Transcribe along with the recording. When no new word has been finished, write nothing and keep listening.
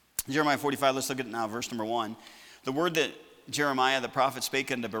Jeremiah 45, let's look at it now, verse number 1. The word that Jeremiah the prophet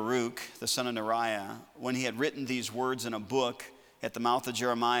spake unto Baruch, the son of Neriah, when he had written these words in a book at the mouth of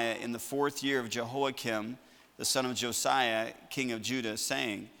Jeremiah in the 4th year of Jehoiakim, the son of Josiah, king of Judah,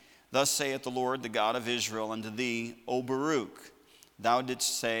 saying, Thus saith the Lord, the God of Israel, unto thee, O Baruch, thou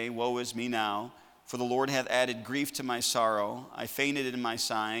didst say, Woe is me now, for the Lord hath added grief to my sorrow. I fainted in my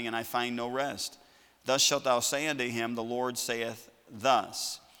sighing, and I find no rest. Thus shalt thou say unto him, The Lord saith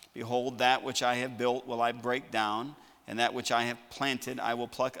thus, Behold, that which I have built will I break down, and that which I have planted I will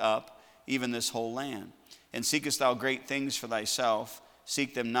pluck up, even this whole land. And seekest thou great things for thyself?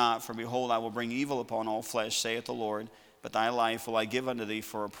 Seek them not, for behold, I will bring evil upon all flesh, saith the Lord. But thy life will I give unto thee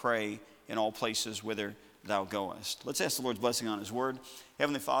for a prey in all places whither thou goest. Let's ask the Lord's blessing on his word.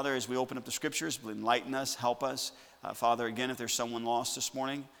 Heavenly Father, as we open up the scriptures, enlighten us, help us. Father, again, if there's someone lost this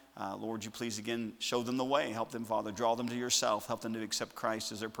morning, Lord, you please again show them the way. Help them, Father. Draw them to yourself. Help them to accept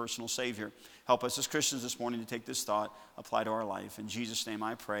Christ as their personal Savior. Help us as Christians this morning to take this thought, apply to our life. In Jesus' name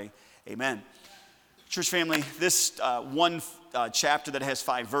I pray, amen. Church family, this one chapter that has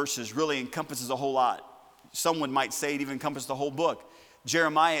 5 verses really encompasses a whole lot. Someone might say it even encompasses the whole book.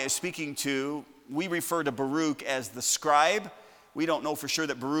 Jeremiah is speaking to, we refer to Baruch as the scribe. We don't know for sure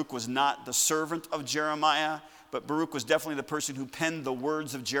that Baruch was not the servant of Jeremiah, but Baruch was definitely the person who penned the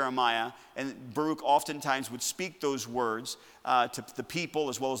words of Jeremiah. And Baruch oftentimes would speak those words to the people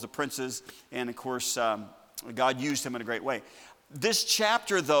as well as the princes. And of course, God used him in a great way. This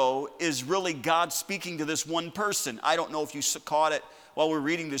chapter, though, is really God speaking to this one person. I don't know if you caught it while we're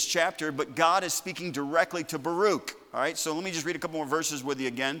reading this chapter, but God is speaking directly to Baruch. All right, so let me just read a couple more verses with you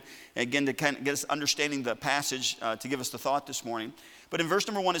again to kind of get us understanding the passage to give us the thought this morning. But in verse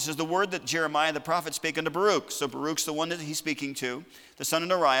number 1, it says, The word that Jeremiah the prophet spake unto Baruch. So Baruch's the one that he's speaking to, the son of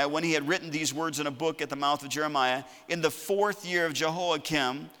Neriah, when he had written these words in a book at the mouth of Jeremiah in the 4th year of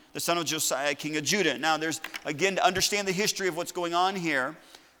Jehoiakim, the son of Josiah, king of Judah. Now there's, again, to understand the history of what's going on here,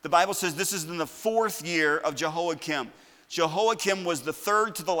 the Bible says this is in the 4th year of Jehoiakim. Jehoiakim was the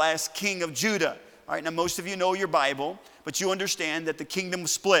 3rd to the last king of Judah. All right, now most of you know your Bible, but you understand that the kingdom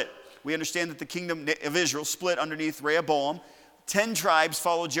split. We understand that the kingdom of Israel split underneath Rehoboam. 10 tribes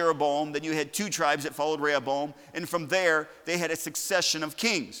followed Jeroboam, then you had 2 tribes that followed Rehoboam, and from there they had a succession of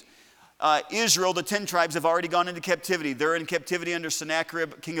kings. Israel, the 10 tribes, have already gone into captivity. They're in captivity under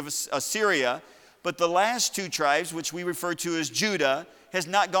Sennacherib, king of Assyria. But the last 2 tribes, which we refer to as Judah, has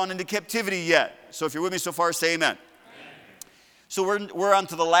not gone into captivity yet. So if you're with me so far, say amen. So we're on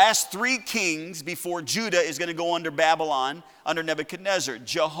to the last 3 kings before Judah is going to go under Babylon, under Nebuchadnezzar.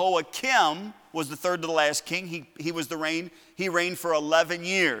 Jehoiakim was the 3rd to the last king. He reigned for 11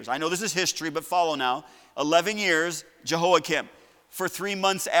 years. I know this is history, but follow now. 11 years, Jehoiakim. For 3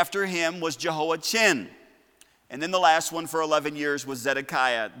 months after him was Jehoiachin. And then the last one for 11 years was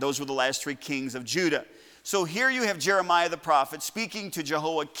Zedekiah. Those were the last 3 kings of Judah. So here you have Jeremiah the prophet speaking to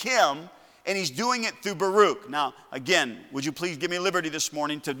Jehoiakim, and he's doing it through Baruch. Now, again, would you please give me liberty this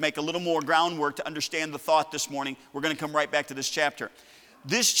morning to make a little more groundwork to understand the thought this morning. We're going to come right back to this chapter.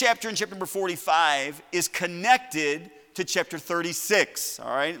 This chapter in chapter number 45 is connected to chapter 36.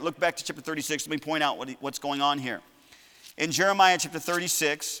 All right, look back to chapter 36. Let me point out what's going on here. In Jeremiah chapter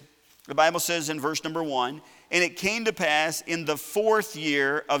 36, the Bible says in verse number 1, And it came to pass in the 4th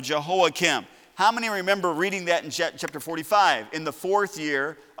year of Jehoiakim. How many remember reading that in chapter 45? In the 4th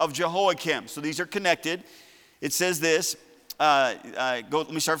year of Jehoiakim. So these are connected. It says this.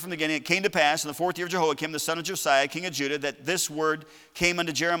 Let me start from the beginning. It came to pass in the 4th year of Jehoiakim, the son of Josiah, king of Judah, that this word came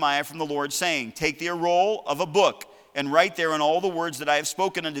unto Jeremiah from the Lord, saying, Take thee a roll of a book, and write therein all the words that I have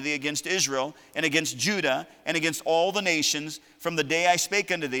spoken unto thee against Israel, and against Judah, and against all the nations, from the day I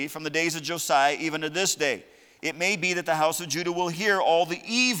spake unto thee, from the days of Josiah, even to this day. It may be that the house of Judah will hear all the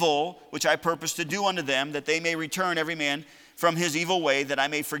evil which I purpose to do unto them, that they may return every man from his evil way, that I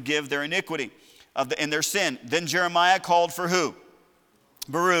may forgive their iniquity and their sin. Then Jeremiah called for who?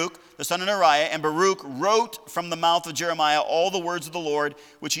 Baruch, the son of Neriah, and Baruch wrote from the mouth of Jeremiah all the words of the Lord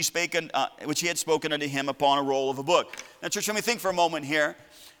which he had spoken unto him upon a roll of a book. Now, church, let me think for a moment here.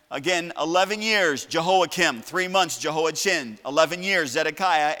 Again, 11 years, Jehoiakim. 3 months, Jehoiachin. 11 years,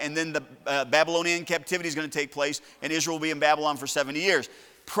 Zedekiah. And then the Babylonian captivity is going to take place, and Israel will be in Babylon for 70 years.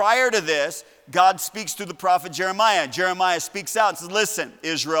 Prior to this, God speaks through the prophet Jeremiah. Jeremiah speaks out and says, Listen,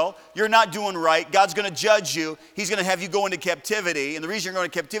 Israel, you're not doing right. God's going to judge you. He's going to have you go into captivity. And the reason you're going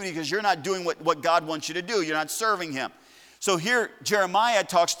to captivity is because you're not doing what God wants you to do. You're not serving him. So here, Jeremiah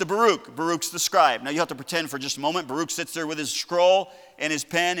talks to Baruch. Baruch's the scribe. Now, you have to pretend for just a moment. Baruch sits there with his scroll and his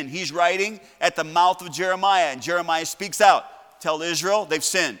pen, and he's writing at the mouth of Jeremiah. And Jeremiah speaks out. Tell Israel they've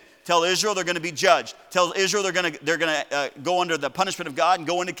sinned. Tell Israel they're going to be judged. Tell Israel they're going to go under the punishment of God and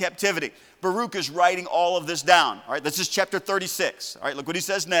go into captivity. Baruch is writing all of this down. All right, this is chapter 36. All right, look what he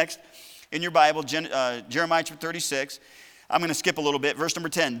says next in your Bible, Jeremiah chapter 36. I'm going to skip a little bit. Verse number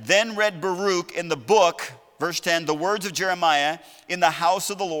 10. Then read Baruch in the book, verse 10, the words of Jeremiah in the house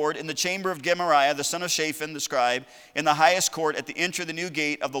of the Lord, in the chamber of Gemariah, the son of Shaphan, the scribe, in the highest court at the entry of the new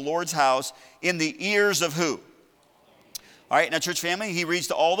gate of the Lord's house, in the ears of who? All right, now church family, he reads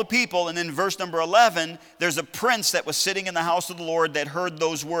to all the people, and in verse number 11, there's a prince that was sitting in the house of the Lord that heard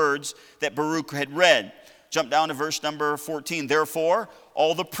those words that Baruch had read. Jump down to verse number 14. Therefore,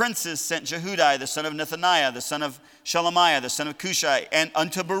 all the princes sent Jehudi, the son of Nethaniah, the son of Shelemiah, the son of Cushai, and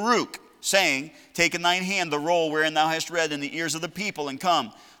unto Baruch, saying, take in thine hand the roll wherein thou hast read in the ears of the people, and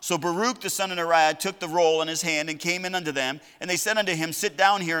come. So Baruch the son of Neriah took the roll in his hand and came in unto them, and they said unto him, sit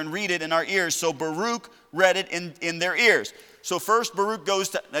down here and read it in our ears. So Baruch read it in their ears. So first Baruch goes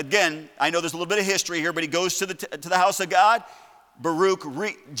to, again, I know there's a little bit of history here, but he goes to the house of God.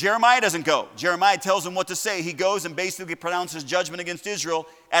 Jeremiah doesn't go. Jeremiah tells him what to say. He goes and basically pronounces judgment against Israel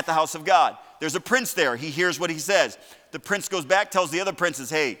at the house of God. There's a prince there. He hears what he says. The prince goes back, tells the other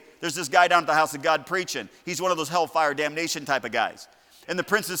princes, hey, there's this guy down at the house of God preaching. He's one of those hellfire damnation type of guys. And the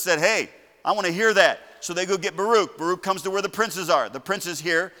princes said, hey, I want to hear that. So they go get Baruch. Baruch comes to where the princes are. The princes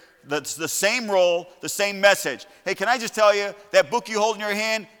hear the same roll, the same message. Hey, can I just tell you, that book you hold in your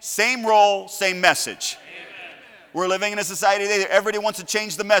hand, same roll, same message. We're living in a society today that everybody wants to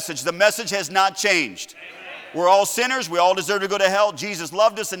change the message. The message has not changed. We're all sinners. We all deserve to go to hell. Jesus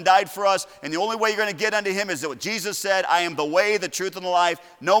loved us and died for us. And the only way you're going to get unto him is what Jesus said, I am the way, the truth, and the life.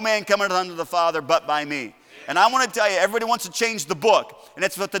 No man cometh unto the Father but by me. And I want to tell you, everybody wants to change the book. And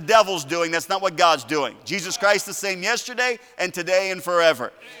that's what the devil's doing. That's not what God's doing. Jesus Christ the same yesterday and today and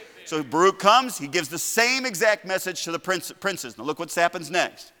forever. So Baruch comes. He gives the same exact message to the princes. Now look what happens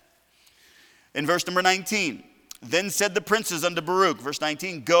next. In verse number 19. Then said the princes unto Baruch, verse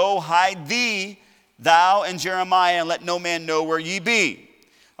 19, go hide thee, thou and Jeremiah, and let no man know where ye be.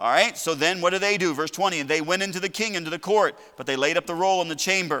 All right, so then what do they do? Verse 20, and they went into the king, into the court, but they laid up the roll in the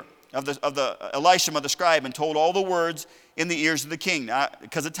chamber of the Elishama the scribe, and told all the words in the ears of the king. Now,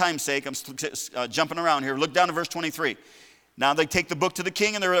 because of time's sake, I'm jumping around here. Look down to verse 23. Now they take the book to the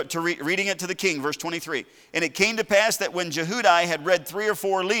king, and they're reading it to the king, verse 23. And it came to pass that when Jehudi had read 3 or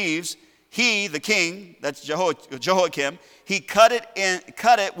 4 leaves, he, the king, that's Jehoiakim, he cut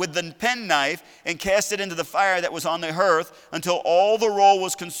it with the penknife and cast it into the fire that was on the hearth until all the roll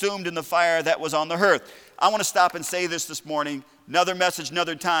was consumed in the fire that was on the hearth. I want to stop and say this morning, another message,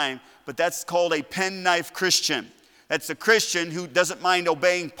 another time, but that's called a penknife Christian. That's a Christian who doesn't mind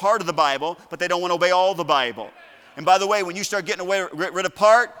obeying part of the Bible, but they don't want to obey all the Bible. And by the way, when you start getting rid of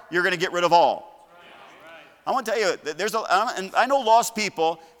part, you're going to get rid of all. I want to tell you, and I know lost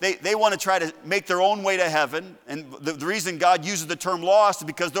people, they want to try to make their own way to heaven. And the reason God uses the term lost is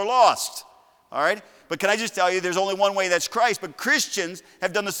because they're lost. All right? But can I just tell you, there's only one way, that's Christ. But Christians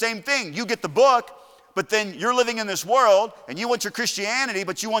have done the same thing. You get the book, but then you're living in this world, and you want your Christianity,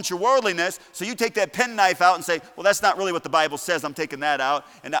 but you want your worldliness. So you take that penknife out and say, well, that's not really what the Bible says. I'm taking that out.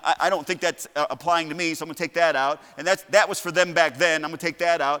 And I don't think that's applying to me, so I'm going to take that out. And that was for them back then. I'm going to take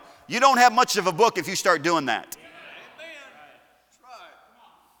that out. You don't have much of a book if you start doing that.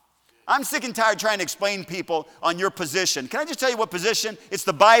 I'm sick and tired trying to explain people on your position. Can I just tell you what position? It's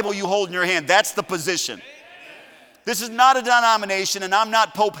the Bible you hold in your hand. That's the position. This is not a denomination, and I'm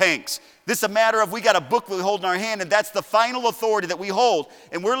not Pope Hanks. This is a matter of we got a book we hold in our hand, and that's the final authority that we hold.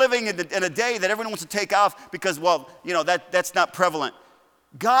 And we're living in a day that everyone wants to take off because, well, you know, that's not prevalent.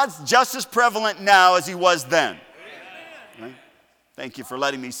 God's just as prevalent now as he was then. Right? Thank you for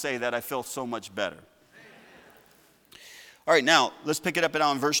letting me say that. I feel so much better. All right, now, let's pick it up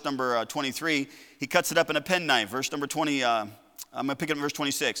now in verse number 23. He cuts it up in a penknife. Verse number 20, I'm going to pick it up in verse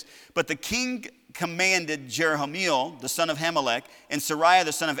 26. But the king commanded Jerahmeel, the son of Hamelech, and Sariah,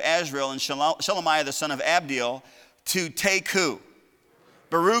 the son of Azriel, and Shelemiah, the son of Abdiel, to take who?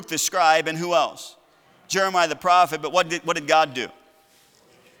 Baruch, the scribe, and who else? Jeremiah, the prophet. But what did God do?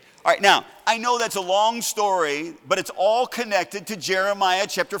 All right, now, I know that's a long story, but it's all connected to Jeremiah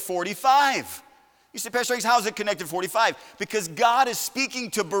chapter 45. You say, Pastor Hanks, how is it connected to 45? Because God is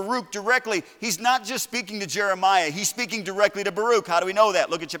speaking to Baruch directly. He's not just speaking to Jeremiah. He's speaking directly to Baruch. How do we know that?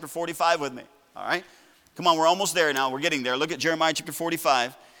 Look at chapter 45 with me. All right? Come on, we're almost there now. We're getting there. Look at Jeremiah chapter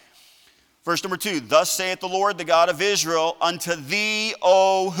 45. Verse number 2. Thus saith the Lord, the God of Israel, unto thee,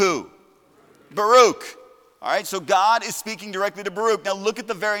 O who? Baruch. All right, so God is speaking directly to Baruch. Now look at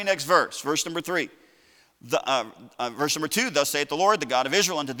the very next verse. Verse number 3. Verse number 2. Thus saith the Lord, the God of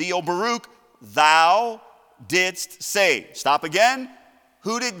Israel, unto thee, O Baruch, thou didst say. Stop again.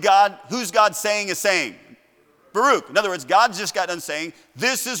 Who's God saying is saying? Baruch. In other words, God just got done saying,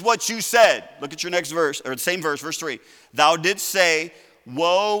 this is what you said. Look at your next verse, or the same verse, verse 3. Thou didst say,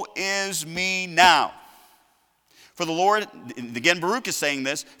 woe is me now. For the Lord, again Baruch is saying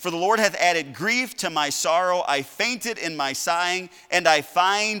this, for the Lord hath added grief to my sorrow. I fainted in my sighing, and I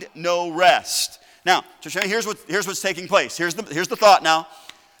find no rest. Now, here's what's taking place. Here's the thought now.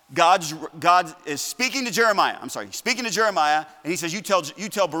 God is speaking to Jeremiah. He's speaking to Jeremiah, and he says, you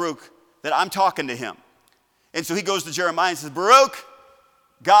tell Baruch that I'm talking to him. And so he goes to Jeremiah and says, Baruch,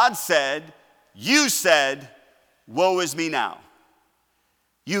 God said, you said, woe is me now.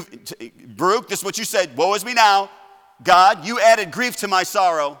 Baruch, this is what you said, woe is me now. God, you added grief to my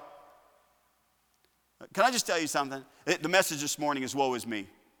sorrow. Can I just tell you something? The message this morning is woe is me.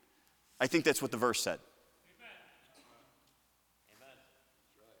 I think that's what the verse said.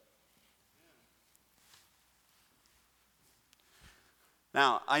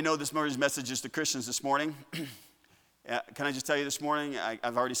 Now, I know this morning's message is to Christians this morning. Can I just tell you this morning,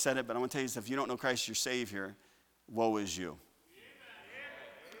 I've already said it, but I want to tell you this, if you don't know Christ your Savior, woe is you.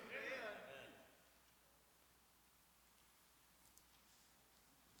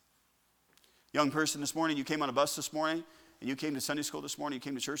 Young person this morning, you came on a bus this morning, and you came to Sunday school this morning, you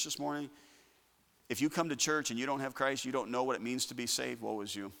came to church this morning. If you come to church and you don't have Christ, you don't know what it means to be saved, woe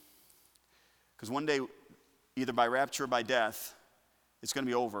is you. Because one day, either by rapture or by death, it's going to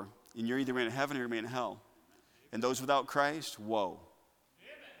be over. And you're either in heaven or you're in hell. And those without Christ, woe.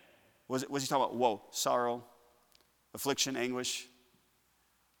 What's he talking about? Woe. Sorrow, affliction, anguish,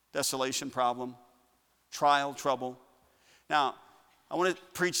 desolation, problem, trial, trouble. Now, I want to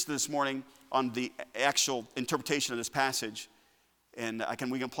preach this morning on the actual interpretation of this passage. And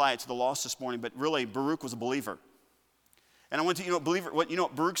we can apply it to the lost this morning. But really, Baruch was a believer. And I want to,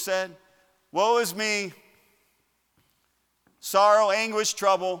 what Baruch said? Woe is me. Sorrow, anguish,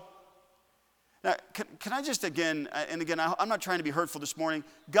 trouble. Now, can I just again, I'm not trying to be hurtful this morning.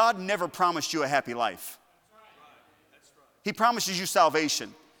 God never promised you a happy life. That's right. He promises you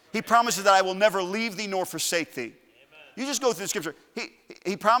salvation. He promises that I will never leave thee nor forsake thee. Amen. You just go through the scripture.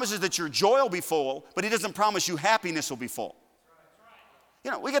 He promises that your joy will be full, but he doesn't promise you happiness will be full.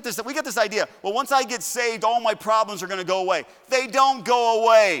 That's right. We get this idea. Well, once I get saved, all my problems are going to go away. They don't go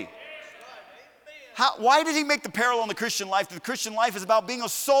away. Why did he make the parallel in the Christian life? The Christian life is about being a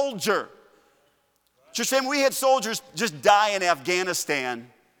soldier. Church family, we had soldiers just die in Afghanistan.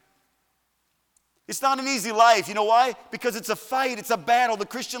 It's not an easy life. You know why? Because it's a fight. It's a battle. The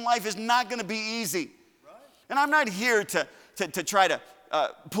Christian life is not going to be easy. Right. And I'm not here to try to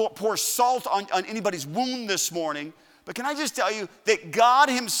pour salt on anybody's wound this morning. But can I just tell you that God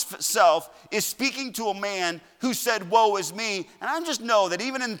himself is speaking to a man who said, woe is me. And I just know that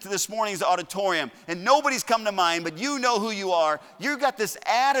even in this morning's auditorium, and nobody's come to mind, but you know who you are, you've got this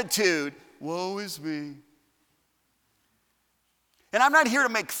attitude, woe is me. And I'm not here to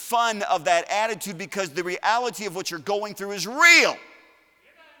make fun of that attitude because the reality of what you're going through is real.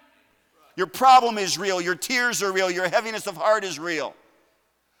 Your problem is real. Your tears are real. Your heaviness of heart is real.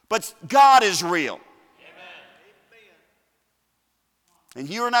 But God is real. And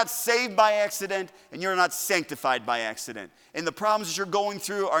you are not saved by accident, and you're not sanctified by accident. And the problems that you're going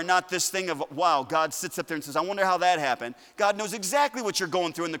through are not this thing of, wow, God sits up there and says, I wonder how that happened. God knows exactly what you're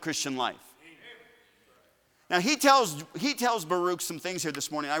going through in the Christian life. Now, he tells Baruch some things here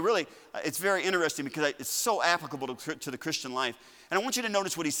this morning. It's very interesting because it's so applicable to the Christian life. And I want you to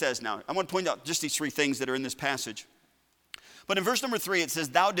notice what he says now. I want to point out just these three things that are in this passage. But in verse number 3, it says,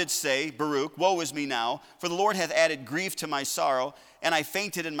 Thou didst say, Baruch, woe is me now, for the Lord hath added grief to my sorrow, and I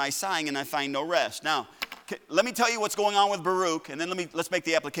fainted in my sighing, and I find no rest. Now, let me tell you what's going on with Baruch, and then let's make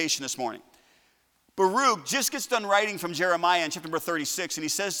the application this morning. Baruch just gets done writing from Jeremiah in chapter number 36, and he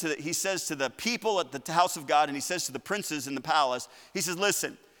says to the people at the house of God, and he says to the princes in the palace, he says,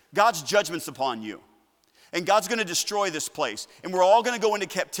 listen, God's judgment's upon you, and God's going to destroy this place, and we're all going to go into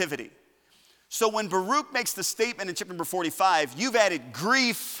captivity. So when Baruch makes the statement in chapter number 45, you've added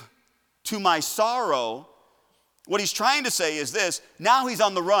grief to my sorrow, what he's trying to say is this, now he's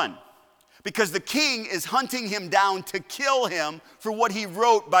on the run because the king is hunting him down to kill him for what he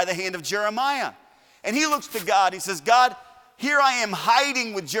wrote by the hand of Jeremiah. And he looks to God, he says, God, here I am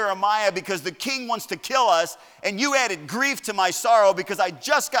hiding with Jeremiah because the king wants to kill us, and you added grief to my sorrow because I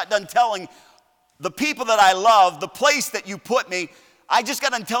just got done telling the people that I love, the place that you put me, I just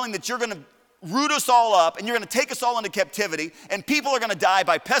got done telling that you're going to root us all up, and you're going to take us all into captivity, and people are going to die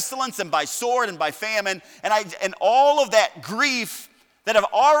by pestilence and by sword and by famine, and all of that grief that I've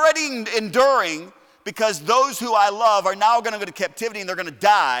already enduring because those who I love are now going to go to captivity and they're going to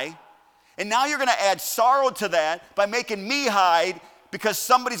die, and now you're going to add sorrow to that by making me hide because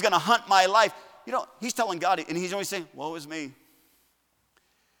somebody's going to hunt my life. You know, he's telling God, and he's always saying, woe is me.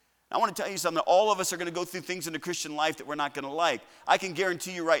 I want to tell you something. All of us are going to go through things in the Christian life that we're not going to like. I can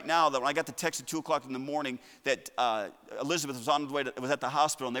guarantee you right now that when I got the text at 2 o'clock in the morning that Elizabeth was on the way was at the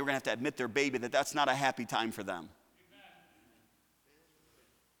hospital and they were going to have to admit their baby, that's not a happy time for them.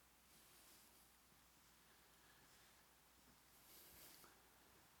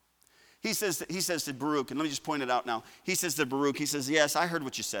 He says to Baruch, and let me just point it out now. He says to Baruch, he says, yes, I heard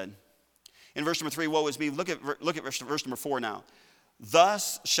what you said. In verse number 3, woe is me. Look at verse number 4 now.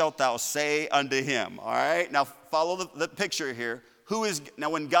 Thus shalt thou say unto him. All right, now follow the picture here.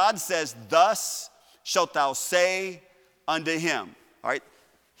 Now when God says, thus shalt thou say unto him. All right,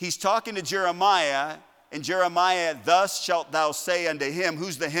 he's talking to Jeremiah, and Jeremiah, thus shalt thou say unto him.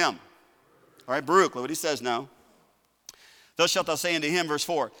 Who's the him? All right, Baruch, look what he says now. Thus shalt thou say unto him, verse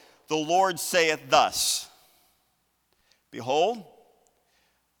 4, the Lord saith thus, behold,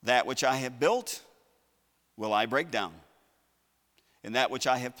 that which I have built will I break down. And that which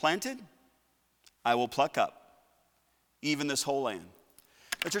I have planted, I will pluck up, even this whole land.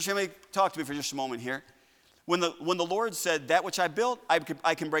 Now, church, let me talk to me for just a moment here. When the Lord said, that which I built,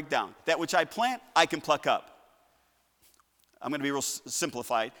 I can break down. That which I plant, I can pluck up. I'm going to be real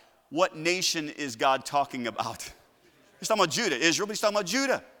simplified. What nation is God talking about? He's talking about Judah, Israel, but he's talking about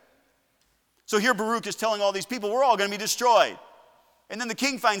Judah. So here Baruch is telling all these people, we're all going to be destroyed. And then the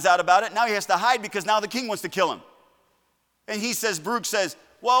king finds out about it. Now he has to hide because now the king wants to kill him. And he says, Baruch says,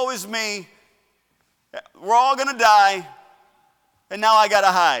 woe is me. We're all going to die. And now I got to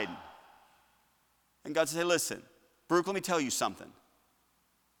hide. And God says, hey, listen, Baruch, let me tell you something.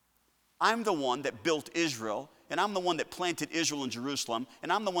 I'm the one that built Israel, and I'm the one that planted Israel in Jerusalem,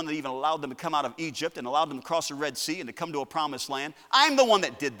 and I'm the one that even allowed them to come out of Egypt and allowed them to cross the Red Sea and to come to a promised land. I'm the one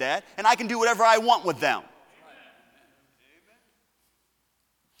that did that, and I can do whatever I want with them.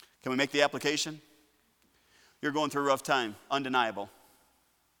 Can we make the application? You're going through a rough time, undeniable.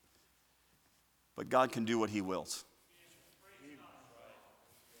 But God can do what he wills.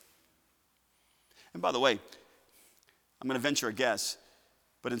 And by the way, I'm going to venture a guess,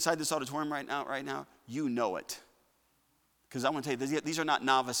 but inside this auditorium right now, you know it. Because I'm going to tell you, these are not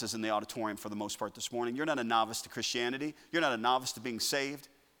novices in the auditorium for the most part this morning. You're not a novice to Christianity. You're not a novice to being saved.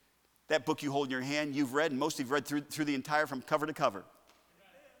 That book you hold in your hand, you've read, and most of you have read through the entire from cover to cover.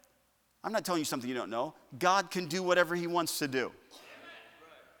 I'm not telling you something you don't know. God can do whatever he wants to do.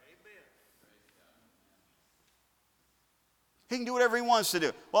 He can do whatever he wants to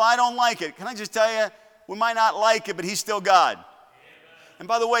do. Well, I don't like it. Can I just tell you, we might not like it, but he's still God. And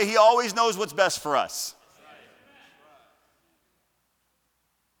by the way, he always knows what's best for us.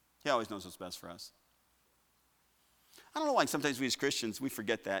 He always knows what's best for us. I don't know why sometimes we as Christians, we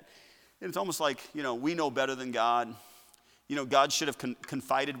forget that. It's almost like, we know better than God. God should have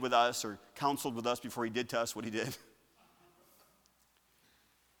confided with us or counseled with us before he did to us what he did.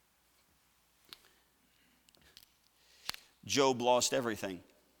 Job lost everything.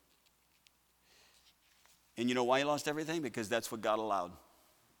 And you know why he lost everything? Because that's what God allowed.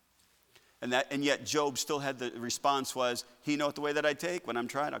 And yet Job still had the response was, he knoweth the way that I take. When I'm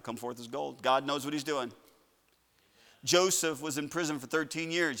tried, I'll come forth as gold. God knows what he's doing. Joseph was in prison for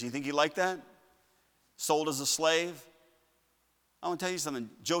 13 years. You think he liked that? Sold as a slave. I want to tell you something.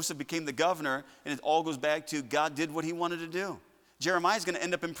 Joseph became the governor, and it all goes back to God did what he wanted to do. Jeremiah's going to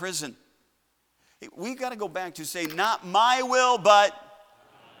end up in prison. We've got to go back to say, not my will, but...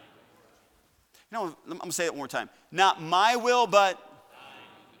 I'm going to say it one more time. Not my will, but...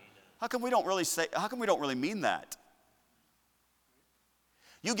 How come we don't really mean that?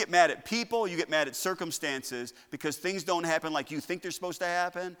 You get mad at people, you get mad at circumstances because things don't happen like you think they're supposed to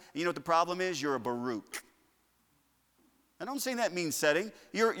happen. And you know what the problem is? You're a Baruch. I don't say that mean setting.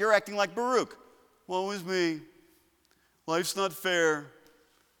 You're acting like Baruch. Woe is me. Life's not fair.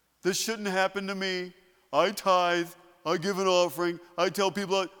 This shouldn't happen to me. I tithe. I give an offering. I tell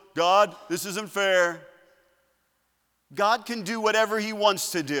people, God, this isn't fair. God can do whatever he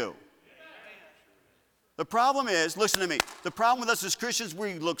wants to do. The problem is, listen to me, the problem with us as Christians,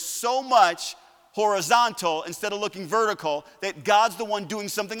 we look so much horizontal instead of looking vertical that God's the one doing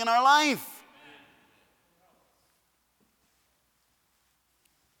something in our life.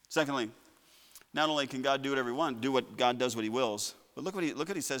 Secondly, not only can God do whatever he wants, do what God does what he wills, but look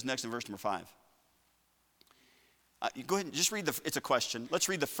what he says next in verse number 5. Go ahead and just read it's a question. Let's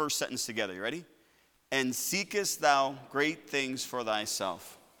read the first sentence together. You ready? And seekest thou great things for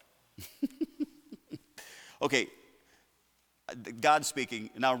thyself. Okay, God speaking.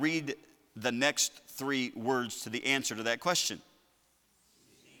 Now read the next 3 words to the answer to that question.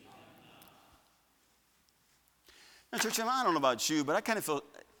 Now, church, I don't know about you, but I kind of feel,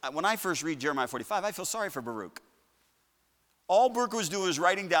 when I first read Jeremiah 45, I feel sorry for Baruch. All Baruch was doing was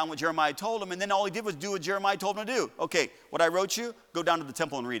writing down what Jeremiah told him, and then all he did was do what Jeremiah told him to do. Okay, what I wrote you, go down to the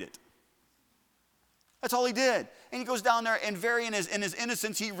temple and read it. That's all he did. And he goes down there, and very in his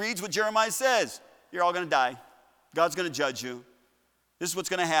innocence, he reads what Jeremiah says. You're all going to die. God's going to judge you. This is what's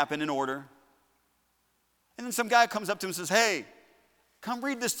going to happen in order. And then some guy comes up to him and says, hey, come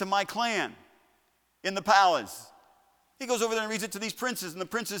read this to my clan in the palace. He goes over there and reads it to these princes, and the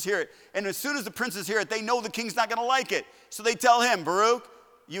princes hear it. And as soon as the princes hear it, they know the king's not going to like it. So they tell him, Baruch,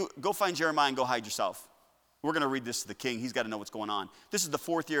 you go find Jeremiah and go hide yourself. We're going to read this to the king. He's got to know what's going on. This is the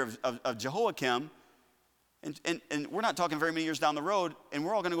 4th year of Jehoiakim. And we're not talking very many years down the road, and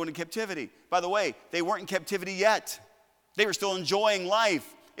we're all going to go into captivity. By the way, they weren't in captivity yet. They were still enjoying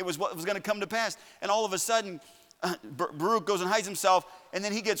life. It was what was going to come to pass. And all of a sudden, Baruch goes and hides himself, and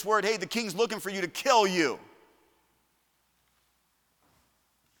then he gets word, hey, the king's looking for you to kill you.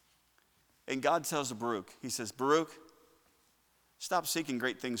 And God tells Baruch, he says, Baruch, stop seeking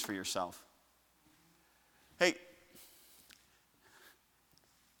great things for yourself. Hey,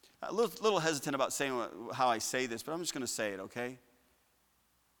 a little hesitant about saying how I say this, but I'm just going to say it, okay?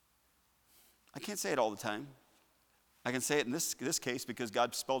 I can't say it all the time. I can say it in this case because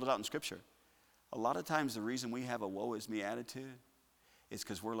God spelled it out in Scripture. A lot of times the reason we have a woe is me attitude is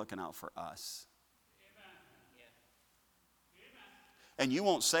because we're looking out for us. Amen. And you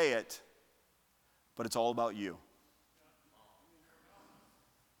won't say it, but it's all about you.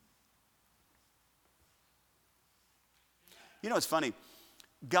 You know, it's funny.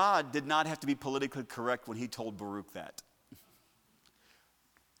 God did not have to be politically correct when he told Baruch that.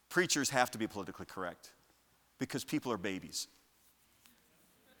 Preachers have to be politically correct because people are babies.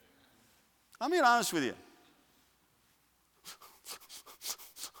 I'm being honest with you.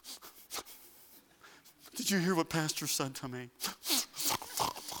 Did you hear what Pastor said to me?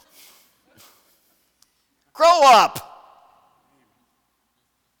 Grow up.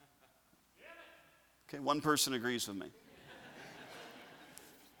 Okay, one person agrees with me.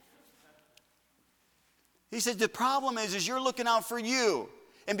 He said, the problem is you're looking out for you.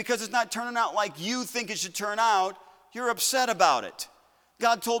 And because it's not turning out like you think it should turn out, you're upset about it.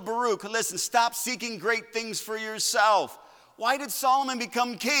 God told Baruch, listen, stop seeking great things for yourself. Why did Solomon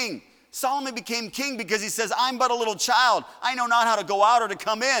become king? Solomon became king because he says, I'm but a little child. I know not how to go out or to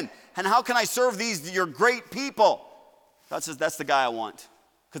come in. And how can I serve these, your great people? God says, that's the guy I want.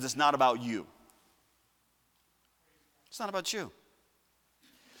 Because it's not about you. It's not about you.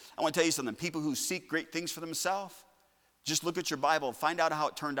 I want to tell you something. People who seek great things for themselves, just look at your Bible and find out how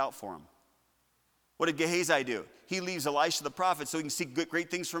it turned out for him. What did Gehazi do? He leaves Elisha the prophet so he can seek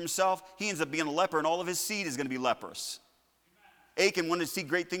great things for himself. He ends up being a leper, and all of his seed is going to be leprous. Achan wanted to seek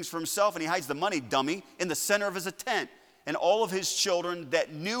great things for himself, and he hides the money, dummy, in the center of his tent. And all of his children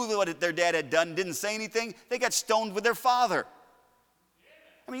that knew what their dad had done didn't say anything, they got stoned with their father.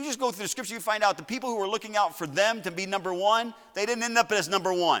 I mean, you just go through the scripture, you find out the people who were looking out for them to be number one, they didn't end up as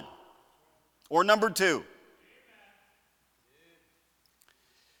number one or number two.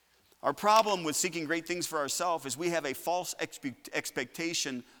 Our problem with seeking great things for ourselves is we have a false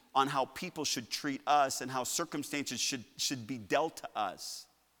expectation on how people should treat us and how circumstances should be dealt to us.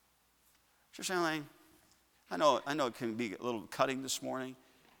 Church family, I know it can be a little cutting this morning,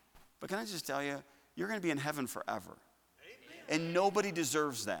 but can I just tell you, you're going to be in heaven forever. Amen. And nobody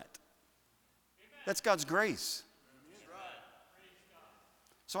deserves that. Amen. That's God's grace.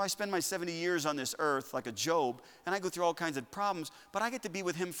 So I spend my 70 years on this earth like a Job, and I go through all kinds of problems, but I get to be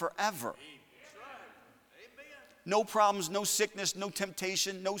with him forever. No problems, no sickness, no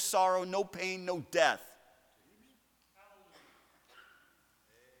temptation, no sorrow, no pain, no death.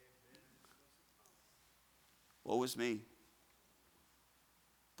 Woe is me.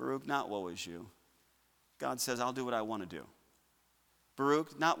 Baruch, not woe is you. God says, I'll do what I want to do.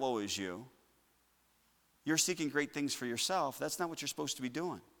 Baruch, not woe is you. You're seeking great things for yourself. That's not what you're supposed to be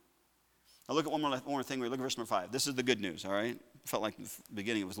doing. Now look at one more thing. Look at verse number 5. This is the good news, all right? Felt like in the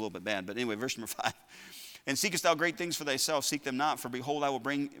beginning it was a little bit bad. But anyway, verse number 5. And seekest thou great things for thyself, seek them not. For behold, I will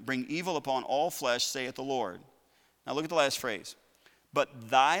bring evil upon all flesh, saith the Lord. Now look at the last phrase. But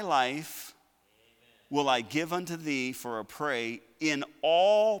thy life will I give unto thee for a prey in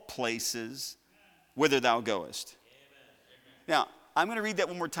all places whither thou goest. Now, I'm going to read that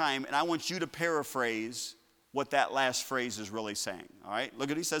one more time, and I want you to paraphrase what that last phrase is really saying. All right? Look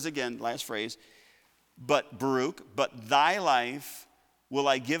at what he says again, last phrase. But Baruch, but thy life will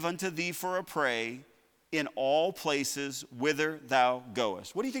I give unto thee for a prey in all places whither thou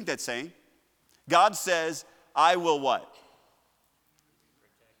goest. What do you think that's saying? God says, I will what?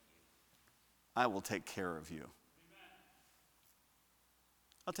 I will take care of you.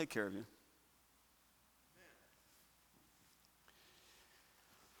 I'll take care of you.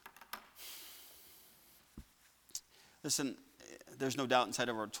 Listen, there's no doubt inside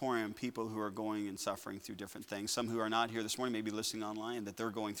of our auditorium people who are going and suffering through different things. Some who are not here this morning may be listening online, that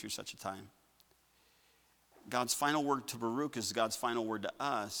they're going through such a time. God's final word to Baruch is God's final word to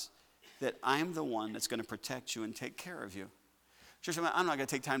us, that I'm the one that's going to protect you and take care of you. Church, I'm not going to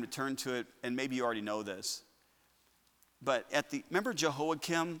take time to turn to it, and maybe you already know this. But remember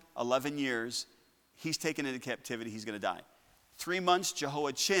Jehoiakim, 11 years, he's taken into captivity, he's going to die. 3 months,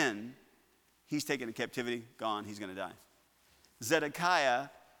 Jehoiachin, he's taken into captivity, gone, he's going to die. Zedekiah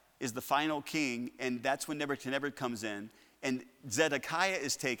is the final king, and that's when Nebuchadnezzar comes in. And Zedekiah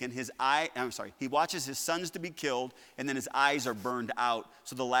is taken, he watches his sons to be killed, and then his eyes are burned out.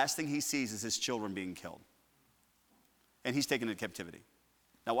 So the last thing he sees is his children being killed. And he's taken into captivity.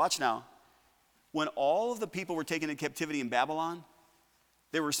 Now watch now. When all of the people were taken into captivity in Babylon,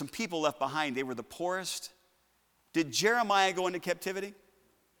 there were some people left behind. They were the poorest. Did Jeremiah go into captivity?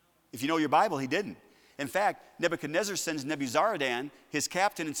 If you know your Bible, he didn't. In fact, Nebuchadnezzar sends Nebuzaradan, his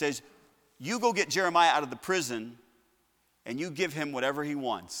captain, and says, you go get Jeremiah out of the prison, and you give him whatever he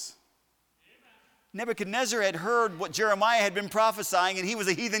wants. Amen. Nebuchadnezzar had heard what Jeremiah had been prophesying, and he was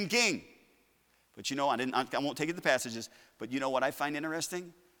a heathen king. But you know, I won't take you to the passages, but you know what I find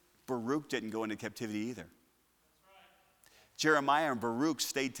interesting? Baruch didn't go into captivity either. Right. Jeremiah and Baruch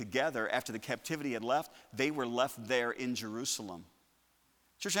stayed together after the captivity had left. They were left there in Jerusalem.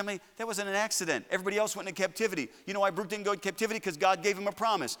 Church family, that wasn't an accident. Everybody else went into captivity. You know why Baruch didn't go into captivity? Because God gave him a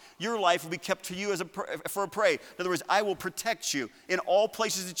promise. Your life will be kept to you for a prey. In other words, I will protect you. In all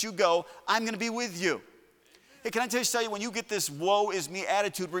places that you go, I'm going to be with you. Hey, can I just tell you, when you get this woe is me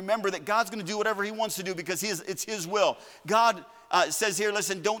attitude, remember that God's going to do whatever he wants to do because it's his will. God says here,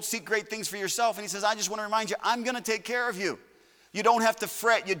 listen, don't seek great things for yourself. And he says, I just want to remind you, I'm going to take care of you. You don't have to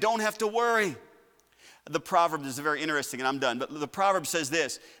fret. You don't have to worry. The proverb is very interesting, and I'm done. But the proverb says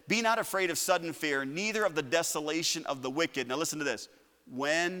this, be not afraid of sudden fear, neither of the desolation of the wicked. Now listen to this.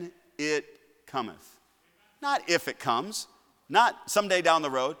 When it cometh. Not if it comes. Not someday down the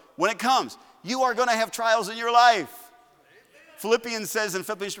road. When it comes. You are going to have trials in your life. Amen. Philippians says in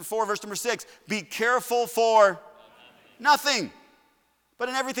Philippians 4, verse number 6, be careful for nothing. But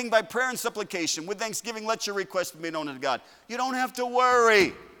in everything by prayer and supplication, with thanksgiving, let your requests be made known unto God. You don't have to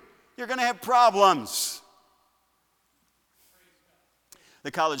worry. You're going to have problems.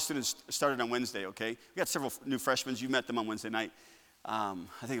 The college students started on Wednesday, okay? We got several new freshmen. You met them on Wednesday night. I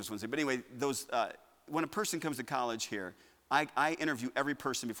think it was Wednesday. But anyway, when a person comes to college here, I interview every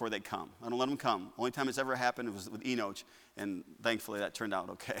person before they come. I don't let them come. Only time it's ever happened was with Enoch, and thankfully that turned out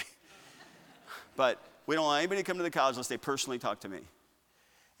okay. But we don't let anybody come to the college unless they personally talk to me.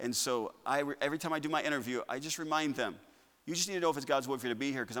 And so every time I do my interview, I just remind them, you just need to know if it's God's will for you to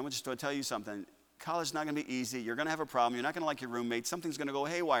be here, because I'm just going to tell you something. College is not going to be easy. You're going to have a problem. You're not going to like your roommate. Something's going to go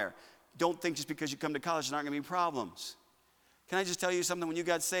haywire. Don't think just because you come to college there's not going to be problems. Can I just tell you something? When you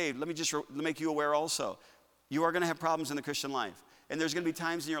got saved, let me just make you aware also. You are going to have problems in the Christian life. And there's going to be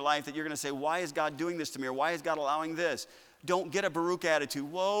times in your life that you're going to say, why is God doing this to me? Or why is God allowing this? Don't get a Baruch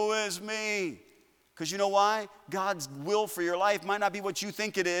attitude. Woe is me. Because you know why? God's will for your life might not be what you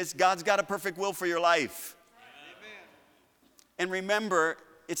think it is. God's got a perfect will for your life. And remember,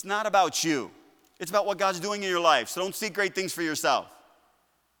 it's not about you. It's about what God's doing in your life. So don't seek great things for yourself.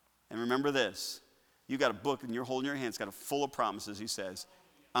 And remember this. You got a book and you're holding your hand. It's got a full of promises. He says,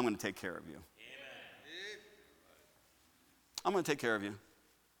 I'm going to take care of you. Amen. I'm going to take care of you.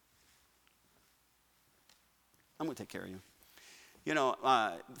 I'm going to take care of you. You know,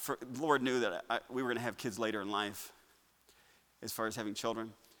 the Lord knew that we were going to have kids later in life as far as having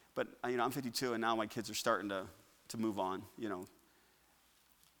children. But, you know, I'm 52 and now my kids are starting to move on, you know.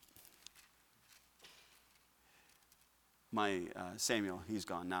 My Samuel, he's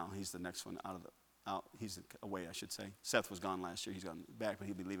gone now. He's the next one out. He's away, I should say. Seth was gone last year. He's gone back, but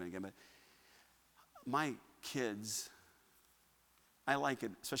he'll be leaving again. But my kids, I like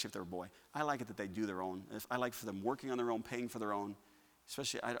it, especially if they're a boy. I like it that they do their own. I like for them working on their own, paying for their own.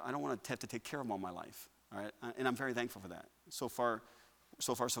 Especially, I don't want to have to take care of them all my life. All right, and I'm very thankful for that. So far,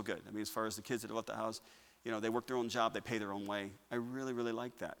 so good. I mean, as far as the kids that have left the house, you know, they work their own job, they pay their own way. I really, really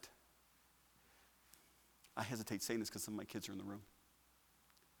like that. I hesitate saying this because some of my kids are in the room.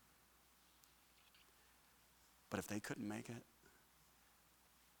 But if they couldn't make it,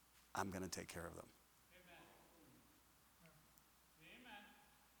 I'm going to take care of them. Amen.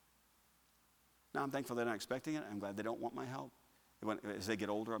 Now, I'm thankful they're not expecting it. I'm glad they don't want my help. As they get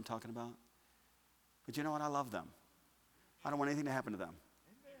older, I'm talking about. But you know what? I love them. I don't want anything to happen to them.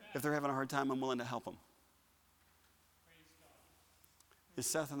 Amen. If they're having a hard time, I'm willing to help them. Is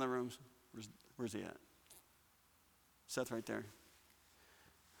Seth in the room? Where's he at? Seth right there.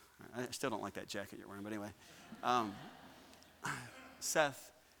 I still don't like that jacket you're wearing, but anyway.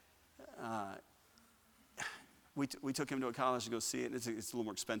 Seth, we took him to a college to go see it. It's a little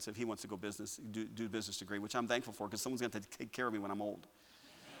more expensive. He wants to go do business degree, which I'm thankful for because someone's going to have to take care of me when I'm old.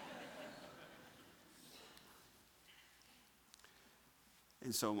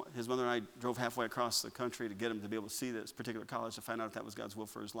 And so his mother and I drove halfway across the country to get him to be able to see this particular college to find out if that was God's will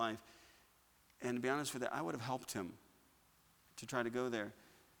for his life. And to be honest with you, I would have helped him to try to go there.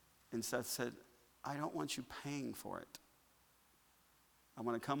 And Seth said, I don't want you paying for it. I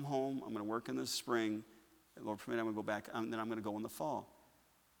want to come home. I'm going to work in the spring. Lord permit, I'm going to go back. Then I'm going to go in the fall.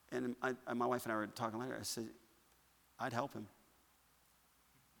 And my wife and I were talking later. I said, I'd help him.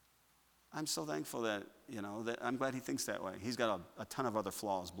 I'm so thankful that, that I'm glad he thinks that way. He's got a ton of other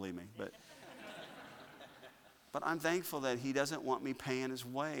flaws, believe me. But I'm thankful that he doesn't want me paying his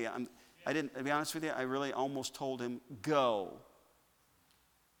way. To be honest with you, I really almost told him, go.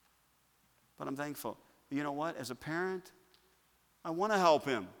 But I'm thankful. You know what? As a parent, I want to help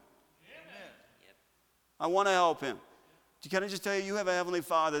him. I want to help him. Can I just tell you, you have a Heavenly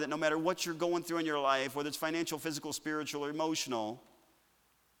Father that no matter what you're going through in your life, whether it's financial, physical, spiritual, or emotional,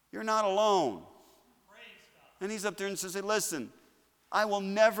 you're not alone. And he's up there and says, hey, listen, I will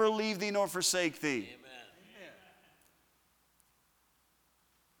never leave thee nor forsake thee. Amen.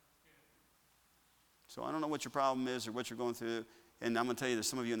 So I don't know what your problem is or what you're going through. And I'm going to tell you, there's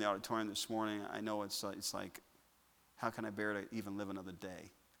some of you in the auditorium this morning, I know it's like, how can I bear to even live another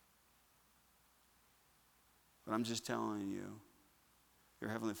day? But I'm just telling you,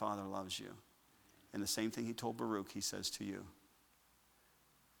 your Heavenly Father loves you. And the same thing he told Baruch, he says to you.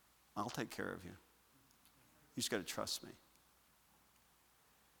 I'll take care of you. You just got to trust me.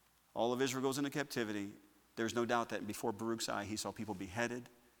 All of Israel goes into captivity. There's no doubt that before Baruch's eye, he saw people beheaded.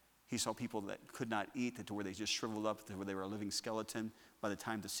 He saw people that could not eat, to where they just shriveled up, to where they were a living skeleton by the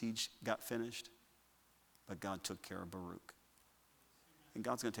time the siege got finished. But God took care of Baruch. And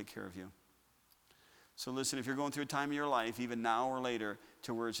God's going to take care of you. So listen, if you're going through a time in your life, even now or later,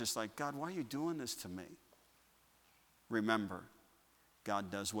 to where it's just like, God, why are you doing this to me? Remember,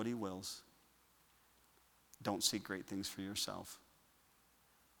 God does what he wills. Don't seek great things for yourself.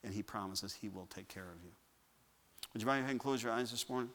 And he promises he will take care of you. Would you mind go ahead and close your eyes this morning?